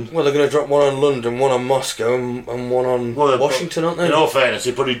forgiven... Well, they're going to drop one on London, one on Moscow, and one on Washington, aren't they? In all fairness,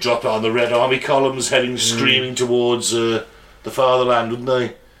 they'd probably drop it on the Red Army columns heading screaming towards the fatherland, wouldn't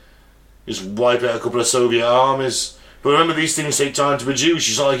they? Just wipe out a couple of Soviet armies. But remember, these things take time to produce.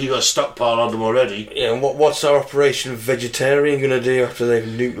 It's not like you've got a stockpile of them already. Yeah, and what's our Operation Vegetarian going to do after they've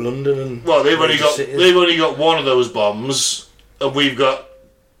nuked London? And well, they've only got one of those bombs, and we've got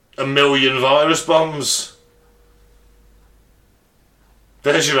 1 million virus bombs.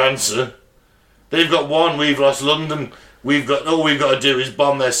 There's your answer. They've got one, we've lost London. All we've got to do is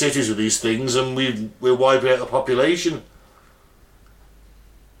bomb their cities with these things, and we're wiping out the population.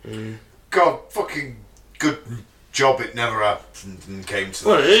 God, fucking good job it never happened and came to that.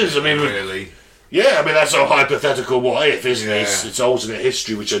 Well, it is, I mean... Really. Yeah, I mean, that's a hypothetical what if, isn't it? Yeah. It's alternate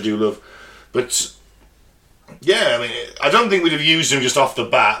history, which I do love. But Yeah, I mean, I don't think we'd have used them just off the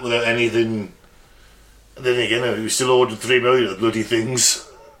bat without anything. Then again, we still ordered 3 million of the bloody things.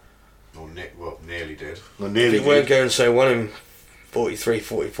 Well, nearly did. Well, If nearly it weren't did. going so well in 43,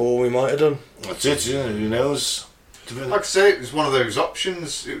 44, we might have done. That's it, yeah, who knows? Like I say, it was one of those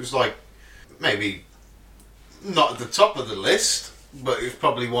options. It was like, maybe not at the top of the list, but it was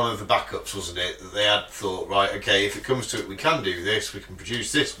probably one of the backups, wasn't it? That they had thought, right, okay, if it comes to it, we can do this, we can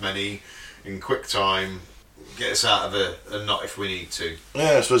produce this many in quick time, get us out of a knot if we need to.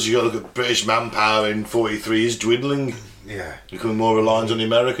 Yeah, I suppose you got to look at British manpower in 43 is dwindling. Yeah. Becoming more reliant on the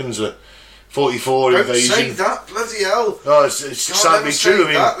Americans. 44 Don't invasion. say that, bloody hell. Oh, it's God, sadly never true. say I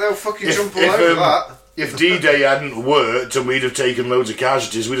mean, that. They'll fucking jump all over that. If D-Day hadn't worked and we'd have taken loads of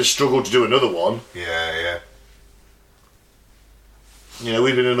casualties, we'd have struggled to do another one. Yeah. You know,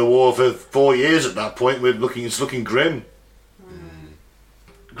 we've been in the war for 4 years at that point. It's looking grim.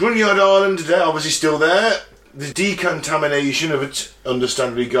 Grunyard Island today, obviously still there. The decontamination of it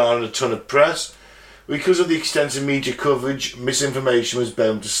understandably garnered a ton of press. Because of the extensive media coverage, misinformation was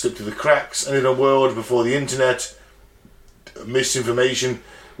bound to slip through the cracks, and in a world before the internet, misinformation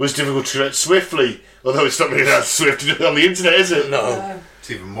was difficult to correct swiftly. Although it's not really that swift on the internet, is it? No.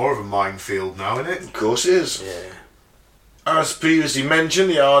 It's even more of a minefield now, isn't it? Of course it is. Yeah. As previously mentioned,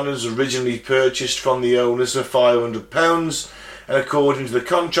 the island was originally purchased from the owners for £500, and according to the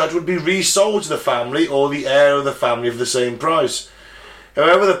contract would be resold to the family or the heir of the family for the same price.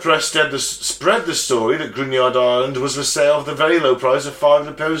 However, the press spread the story that Grunyard Island was for sale for the very low price of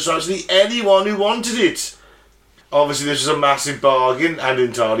 £500 to actually anyone who wanted it. Obviously, this was a massive bargain and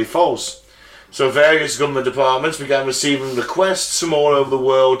entirely false. So various government departments began receiving requests from all over the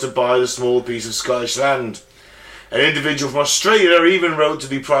world to buy the small piece of Scottish land. An individual from Australia even wrote to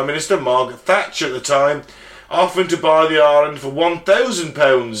the Prime Minister, Margaret Thatcher at the time, offering to buy the island for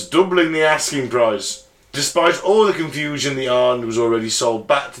 £1,000, doubling the asking price. Despite all the confusion, the island was already sold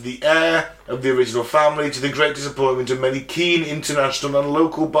back to the heir of the original family, to the great disappointment of many keen international and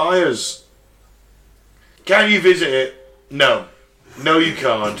local buyers. Can you visit it? No. No, you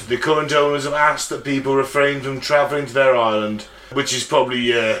can't. The current owners have asked that people refrain from travelling to their island, which is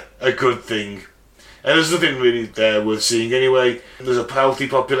probably a good thing. And there's nothing really there worth seeing anyway. There's a healthy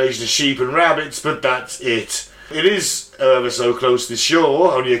population of sheep and rabbits, but that's it. It is, however, so close to the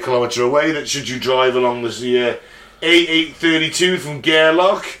shore, only a kilometre away, that should you drive along the A832 from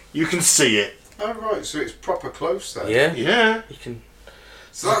Gairloch, you can see it. Oh, right, so it's proper close then. Yeah. Yeah. You can.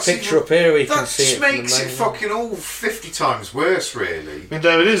 So There's a picture up here where you can see it. That from the makes it main- fucking all 50 times worse, really. I mean,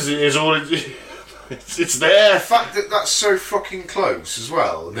 there it is. It's all. It's The there. fact that that's so fucking close as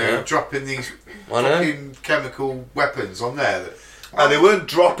well, and they're Yeah. dropping these I know. fucking chemical weapons on there. And they weren't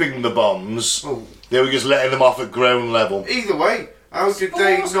dropping the bombs. Oh, They were just letting them off at ground level. either way, how did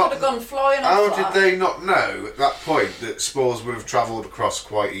they Spores not? could have gone flying How off did that. they not know at that point that spores would have travelled across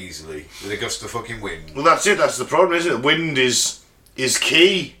quite easily with a gust of fucking wind? Well, that's it. That's the problem, isn't it? Wind is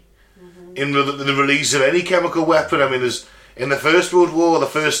key in the release of any chemical weapon. I mean, there's in the First World War, the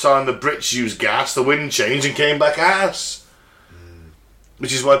first time the Brits used gas, the wind changed and came back at us.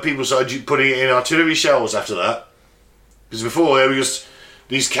 Which is why people started putting it in artillery shells after that. Because before, they were just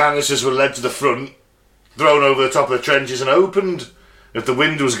these canisters were led to the front, thrown over the top of the trenches and opened. If the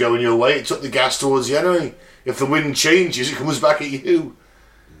wind was going your way, it took the gas towards the enemy. If the wind changes, it comes back at you.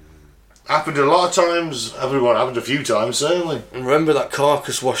 Happened a lot of times. Happened a few times, certainly. And remember that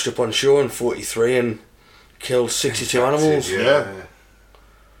carcass washed up on shore in 43 and killed 62 animals? Yeah.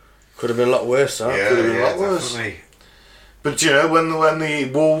 Could have been a lot worse, that. Yeah, could have been a yeah, lot worse. definitely. But you know, when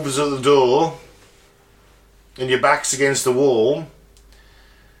the wolves are at the door and your back's against the wall,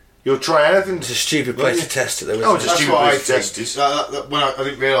 you'll try anything. It's a stupid place to test it, though, isn't Oh, it? just That's stupid what I place to think. test it. When I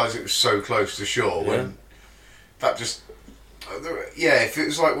didn't realise it was so close to shore. When that just, yeah, if it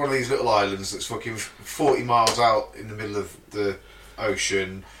was like one of these little islands that's fucking 40 miles out in the middle of the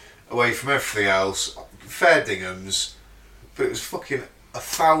ocean, away from everything else, fair dinghams, but it was fucking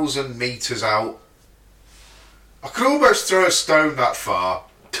 1,000 metres out. I could almost throw a stone that far.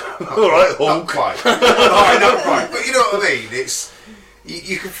 Alright, Not Hulk. quite. No, not quite. But you know what I mean? It's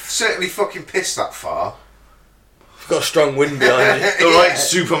you can certainly fucking piss that far. You've got a strong wind behind you. Alright,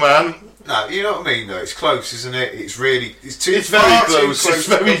 Superman. No, you know what I mean though. It's close, isn't it? It's really. It's It's far very too close. It's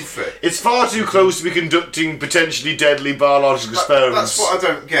to very. comfort. It's far too close to be conducting potentially deadly biological experiments. That's what I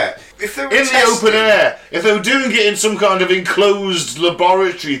don't get. If they were in the testing- open air. If they were doing it in some kind of enclosed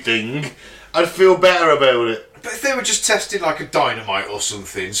laboratory thing, I'd feel better about it. But if they were just testing like a dynamite or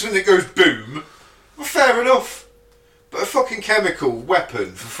something that goes boom, well, fair enough. But a fucking chemical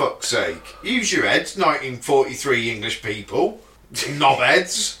weapon, for fuck's sake. Use your heads, 1943 English people.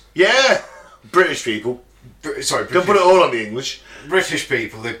 Knobheads. Yeah, British people. Sorry, Don't put it all on the English. British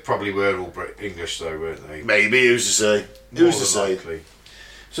people, they probably were all English though, weren't they? Maybe, who's to say? Who's to say? Likely.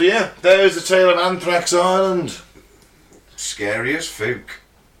 So yeah, there's the tale of Anthrax Island. Scary as fook.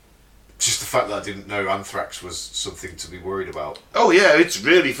 Just the fact that I didn't know anthrax was something to be worried about. Oh yeah, it's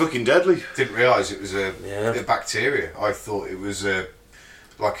really fucking deadly. Didn't realise it was a Yeah. bacteria. I thought it was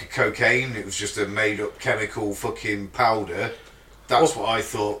like a cocaine. It was just a made-up chemical fucking powder. That's what I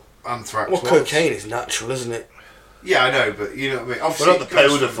thought anthrax Well, was. cocaine is natural, isn't it? Yeah, I know, but you know what I mean. But Obviously, not the it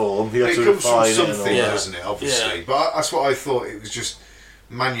comes powder from- form. You have It to comes from refine it and all something, that. doesn't it? Obviously, Yeah. but that's what I thought. It was just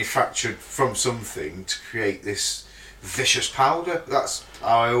manufactured from something to create this vicious powder. That's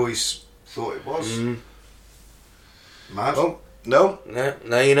how I always thought it was. Mad. Oh, no. No,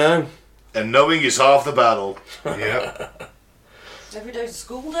 now you know. And knowing is half the battle. Yeah, Every day's a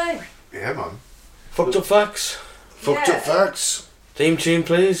school day. yeah, man. Fucked up facts. Fucked Yeah. up facts. Theme tune,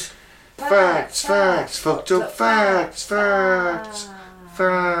 please. Facts, facts, fucked up facts, facts,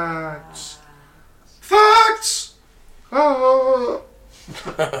 facts. Facts. Oh.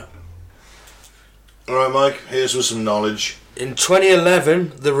 Alright, Mike, here's with some knowledge. In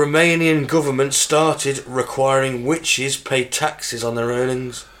 2011, the Romanian government started requiring witches pay taxes on their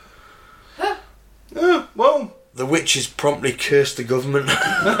earnings. Yeah, well, The witches promptly cursed the government.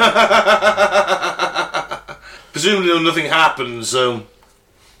 presumably nothing happened, so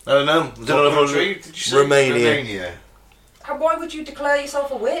I don't know. What country did you say? Romania. Romania. And why would you declare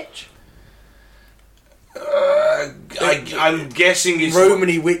yourself a witch? I'm guessing it's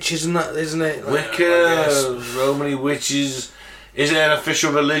Romany witches and that, isn't it? I Wicca, guess. Romany witches. Is it an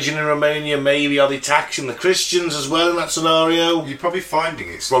official religion in Romania? Maybe are they taxing the Christians as well in that scenario? You're probably finding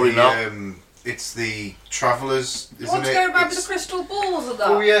it's Probably the, not. It's the travellers, You isn't want to it? go around with It's- the crystal balls and that?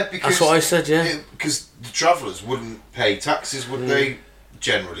 Oh yeah, because That's what I said, yeah. Because the travellers wouldn't pay taxes, would they?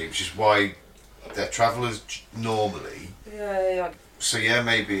 Generally, which is why they're travellers normally. Yeah. So yeah,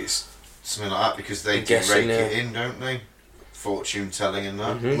 maybe it's something like that because they I'm do guessing, rake it yeah. in, don't they? Fortune telling and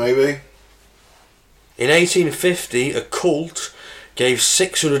that. Maybe. In 1850, a cult gave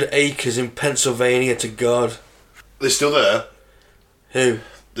 600 acres in Pennsylvania to God. They're still there. Who?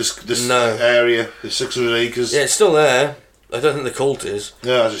 This No. area, the 600 acres. Yeah, it's still there. I don't think the cult is.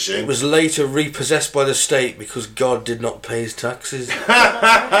 Yeah, that's a It shame. was later repossessed by the state because God did not pay his taxes.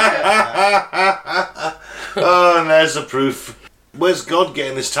 Oh, and there's the proof. Where's God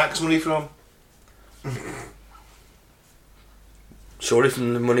getting this tax money from? Surely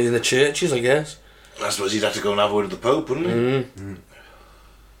from the money in the churches, I guess. I suppose he'd have to go and have a word with the Pope, wouldn't he?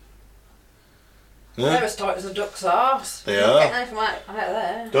 They're Yeah. as tight as a duck's arse. They You are. Get anything out of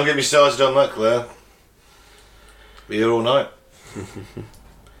there. Don't get me started on that, Claire. Be here all night.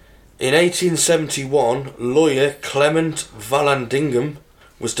 In 1871, lawyer Clement Vallandigham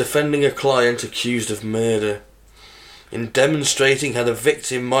was defending a client accused of murder. In demonstrating how the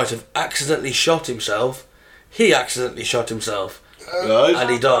victim might have accidentally shot himself, he accidentally shot himself Right. and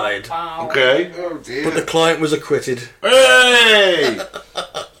he died. Wow. Okay. Oh dear. But the client was acquitted. Hey!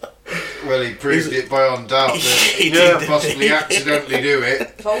 Well, he proved it beyond doubt that He he did, did possibly accidentally do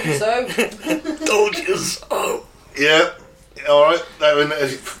it. Told you so. Told you so. Yeah. Alright.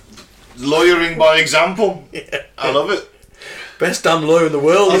 Lawyering by example. I love it. Best damn lawyer in the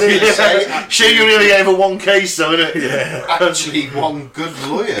world, I was isn't gonna it? say, Sure, you really gave her one case, though, innit? Yeah. actually one good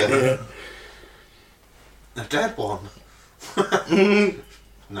lawyer. A dead one.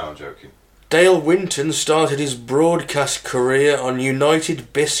 No, I'm joking. Dale Winton started his broadcast career on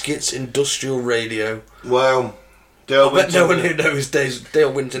United Biscuits Industrial Radio. Wow. Dale I bet no one who Winton. knows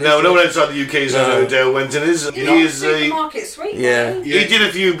Dale Winton is. No, no one outside the UK knows No. who Dale Winton is. You're He not is a. supermarket sweet. Yeah. are you? He did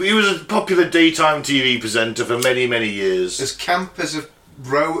a few. He was a popular daytime TV presenter for many, many years. As camp as a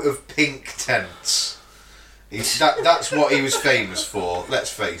row of pink tents. That's what he was famous for, let's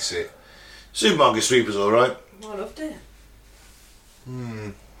face it. Supermarket sweepers, all right. I loved it.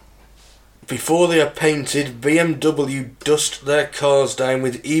 Before they are painted, BMW dust their cars down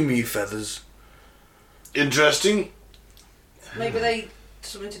with emu feathers. Interesting. Maybe they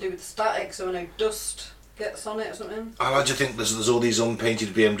something to do with the static, so no dust gets on it or something. I like to think there's all these unpainted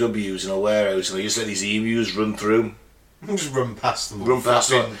BMWs in a warehouse, and they just let these emus run through, Just run past them. run past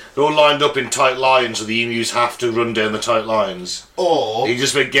them. They're all lined up in tight lines, so the emus have to run down the tight lines. Or, You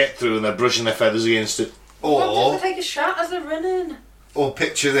just make get through, and they're brushing their feathers against it. What or, if they take a shot as they're running? or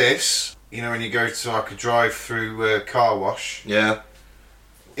picture this. You know when you go to like a drive-through car wash, Yeah.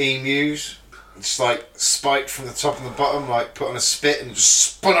 emus, it's like spiked from the top and the bottom, like put on a spit and just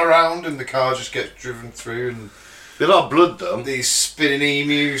spun around, and the car just gets driven through, and Be a lot of blood, though. these spinning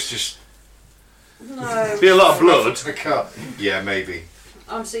emus just No. Be a lot of blood. the car. Yeah, maybe.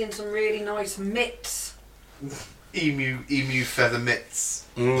 I'm seeing some really nice mitts emu feather mitts.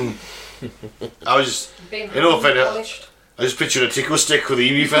 I was just, Being in all fairness, polished. I just pictured a tickle stick with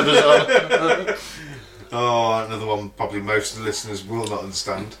emu feathers on. Oh, another one probably most of the listeners will not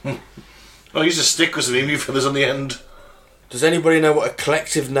understand. I used a stick with some emu feathers on the end. Does anybody know what a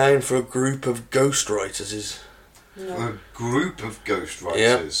collective noun for a group of ghostwriters is? No. A group of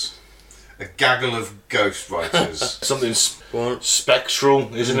ghostwriters. A gaggle of ghostwriters. Something What?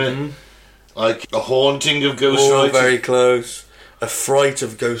 spectral, isn't it? Like a haunting of ghost Oh, writers. very close. A fright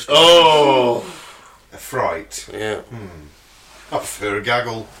of ghostwriters. Oh, A fright. Yeah. I prefer a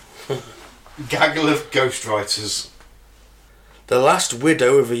gaggle. Gaggle of ghostwriters. The last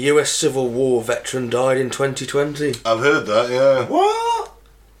widow of a US Civil War veteran died in 2020. I've heard that. Yeah. What?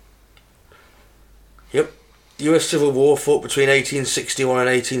 Yep. The US Civil War fought between 1861 and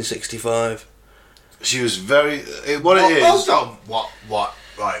 1865. She was very. What it is? Hold on. What?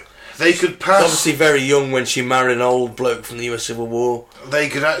 Right. They could She's pass. obviously very young when she married an old bloke from the US Civil War. They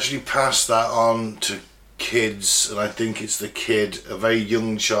could actually pass that on to kids, and I think it's the kid, a very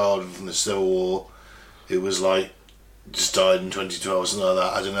young child from the Civil War, who was like just died in 2012 or something like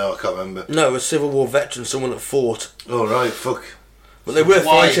that. I don't know. I can't remember. No, a Civil War veteran, someone that fought. Oh right, fuck. But they were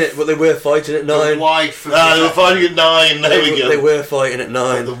Wife. fighting. But they were fighting at 9. The wife of Ah, they were fighting at 9. There we go. They were fighting at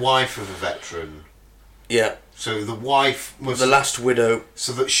 9. the wife of a veteran. Yeah. So the wife must. The last widow.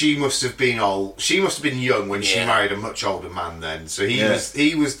 So that she must have been old. She must have been young when she Yeah. married a much older man. Then, so he Yeah. was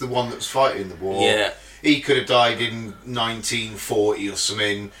the one that was fighting the war. Yeah. He could have died in 1940 or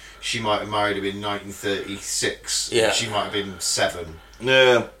something. She might have married him in 1936. Yeah. And she might have been 7.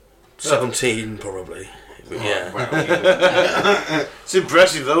 Yeah. 17 probably. Yeah. Well, It's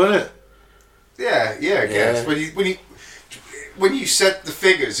impressive though, isn't it? yeah, I guess. Yeah. When you said the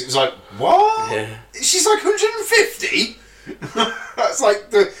figures, it was like, what? Yeah. She's like 150. That's like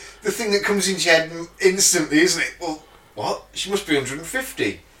the thing that comes into your head instantly, isn't it? Well, what? She must be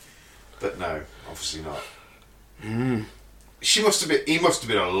 150. But no, obviously not. She must have been. He must have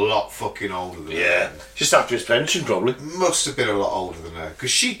been a lot fucking older than Yeah. her. Just after his pension, probably. Must have been a lot older than her because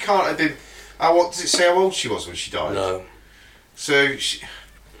she can't have been. What does it say how old she was when she died? No. So She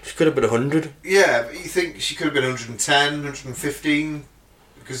could have been 100. yeah, but you think she could have been 110, 115?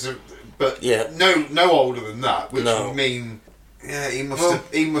 But Yeah. no older than that, which No. would mean yeah, he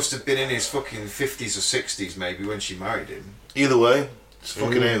must have been in his fucking 50s or 60s maybe when she married him. Either way, it's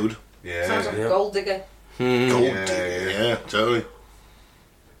fucking old. Yeah. Sounds like Yeah. a gold digger. Gold Yeah, digger. yeah. Yeah, totally.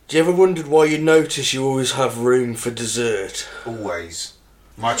 Do you ever wondered why you notice you always have room for dessert? Always.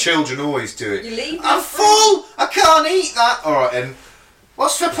 My children always do it. You leave I'm your full! I can't eat that! Alright then.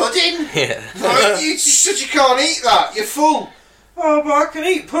 What's for pudding? Yeah. You said you can't eat that. You're full. Oh, but I can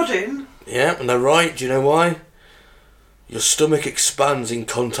eat pudding. Yeah, and they're right. Do you know why? Your stomach expands in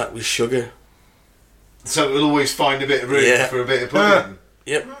contact with sugar. So we'll always find a bit of room Yeah. for a bit of pudding.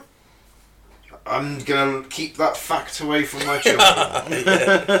 Yep. I'm going to keep that fact away from my children.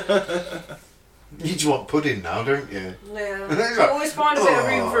 You just want pudding now, don't you? Yeah. You always find a bit of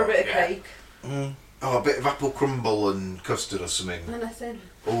room for a bit of yeah. cake. Oh, a bit of apple crumble and custard or something. Anything.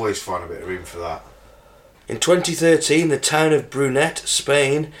 Always find a bit of room for that. In 2013, the town of Brunet,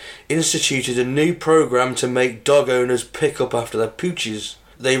 Spain, instituted a new programme to make dog owners pick up after their pooches.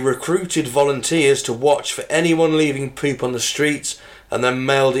 They recruited volunteers to watch for anyone leaving poop on the streets and then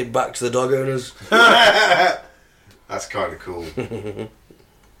mailed it back to the dog owners. That's kind of cool.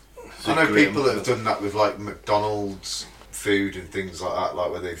 I know grim. people that have done that with like McDonald's food and things like that,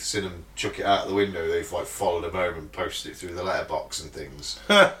 like where they've seen them chuck it out the window, they've like followed them home and posted it through the letterbox and things.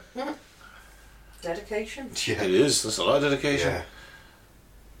 Dedication. Yeah. It is. That's a lot of dedication. Yeah.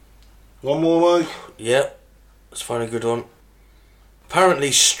 One more, Mike. Yep, let's find a good one.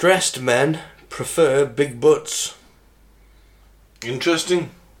 Apparently, stressed men prefer big butts. Interesting.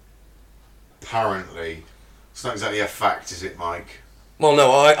 Apparently. It's not exactly a fact, is it, Mike? Well,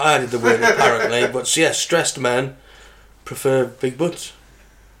 no, I added the word apparently, but yes, stressed men prefer big butts.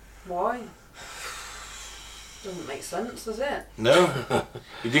 Why? Doesn't make sense, does it? No.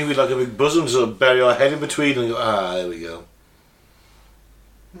 You think we'd like a big bosom to sort of bury our head in between and go, there we go.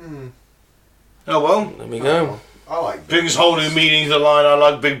 Oh well. There we go. I like Brings whole new meaning to the line, I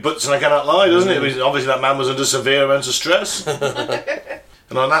like big butts and I cannot lie, doesn't it? Because obviously that man was under severe amounts of stress.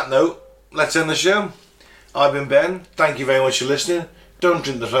 And on that note, let's end the show. I've been Ben. Thank you very much for listening. Don't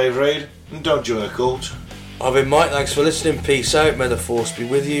drink the flavour aid and don't join a cult. I've been Mike, thanks for listening. Peace out, may the force be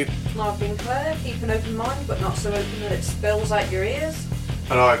with you. And I've been Claire. Keep an open mind, but not so open that it spills out your ears.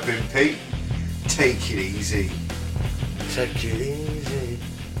 And I've been Pete. Take it easy. Take it easy.